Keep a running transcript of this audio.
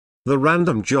The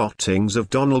Random Jottings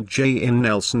of Donald J. in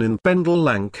Nelson in Pendle,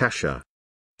 Lancashire.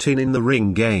 Tin in the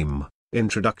Ring Game.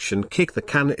 Introduction. Kick the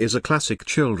Can is a classic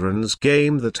children's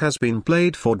game that has been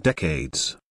played for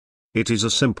decades. It is a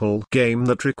simple game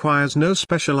that requires no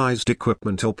specialized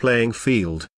equipment or playing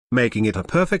field, making it a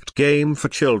perfect game for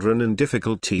children in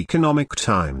difficult economic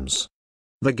times.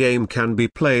 The game can be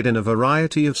played in a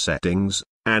variety of settings,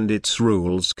 and its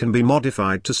rules can be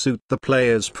modified to suit the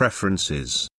player's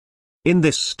preferences. In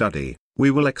this study, we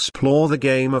will explore the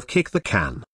game of Kick the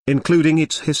Can, including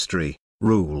its history,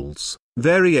 rules,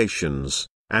 variations,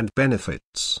 and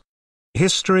benefits.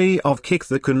 History of Kick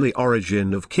the Can. The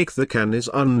origin of Kick the Can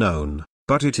is unknown,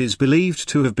 but it is believed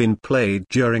to have been played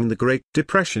during the Great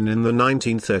Depression in the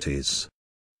 1930s.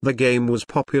 The game was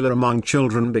popular among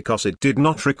children because it did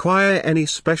not require any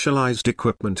specialized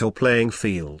equipment or playing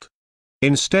field.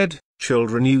 Instead,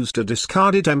 children used a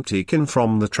discarded empty can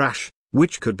from the trash,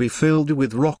 which could be filled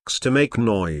with rocks to make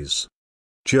noise.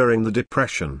 During the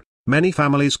Depression, many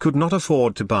families could not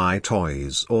afford to buy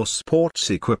toys or sports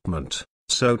equipment,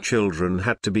 so children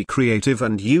had to be creative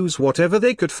and use whatever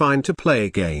they could find to play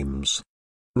games.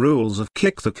 Rules of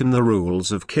Kick the Can. The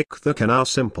rules of Kick the Can are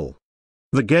simple.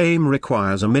 The game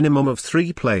requires a minimum of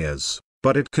 3 players,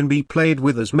 but it can be played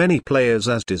with as many players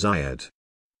as desired.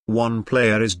 One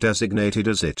player is designated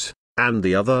as it, and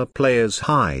the other players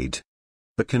hide.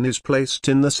 The can is placed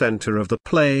in the center of the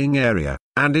playing area,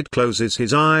 and it closes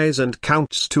his eyes and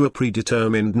counts to a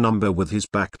predetermined number with his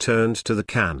back turned to the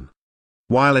can.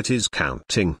 While it is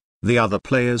counting, the other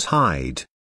players hide.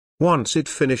 Once it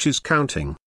finishes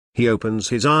counting, he opens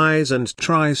his eyes and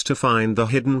tries to find the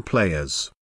hidden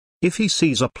players. If he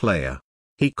sees a player,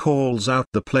 he calls out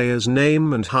the player's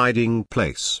name and hiding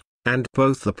place, and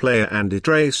both the player and it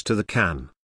race to the can.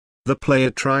 The player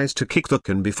tries to kick the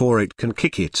can before it can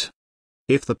kick it.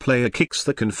 If the player kicks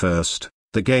the can first,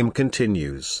 the game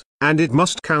continues, and it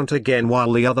must count again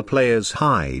while the other players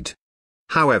hide.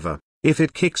 However, if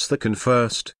it kicks the can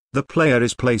first, the player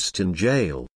is placed in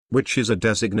jail, which is a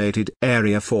designated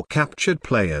area for captured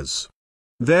players.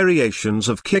 Variations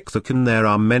of Kick the Can. There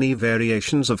are many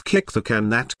variations of Kick the Can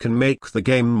that can make the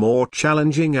game more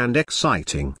challenging and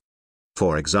exciting.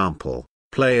 For example,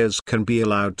 players can be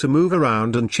allowed to move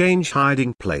around and change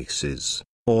hiding places,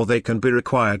 or they can be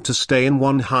required to stay in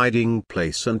one hiding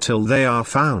place until they are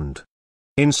found.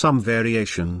 In some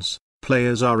variations,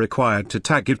 players are required to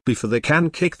tag it before they can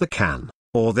kick the can,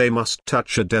 or they must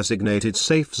touch a designated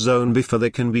safe zone before they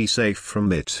can be safe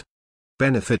from it.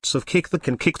 Benefits of Kick the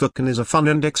Can. Kick the Can is a fun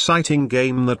and exciting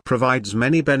game that provides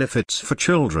many benefits for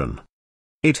children.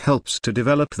 It helps to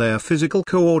develop their physical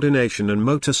coordination and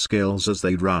motor skills as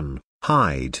they run,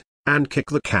 hide, and kick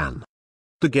the can.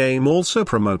 The game also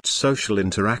promotes social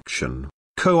interaction,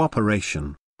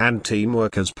 cooperation, and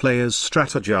teamwork as players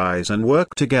strategize and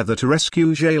work together to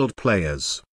rescue jailed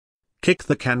players. Kick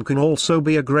the Can also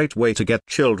be a great way to get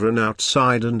children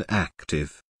outside and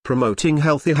active, promoting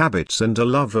healthy habits and a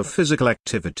love of physical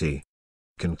activity.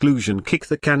 Conclusion. Kick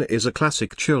the Can is a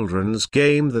classic children's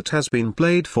game that has been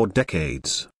played for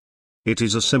decades. It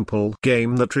is a simple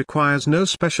game that requires no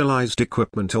specialized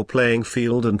equipment or playing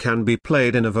field and can be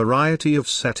played in a variety of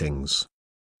settings.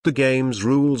 The game's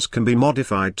rules can be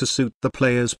modified to suit the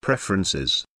player's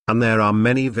preferences, and there are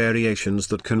many variations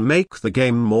that can make the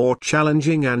game more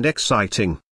challenging and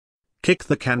exciting. Kick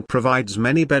the Can provides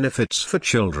many benefits for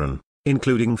children,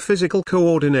 including physical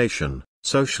coordination,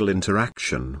 social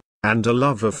interaction, and a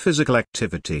love of physical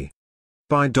activity.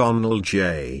 By Donald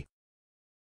J.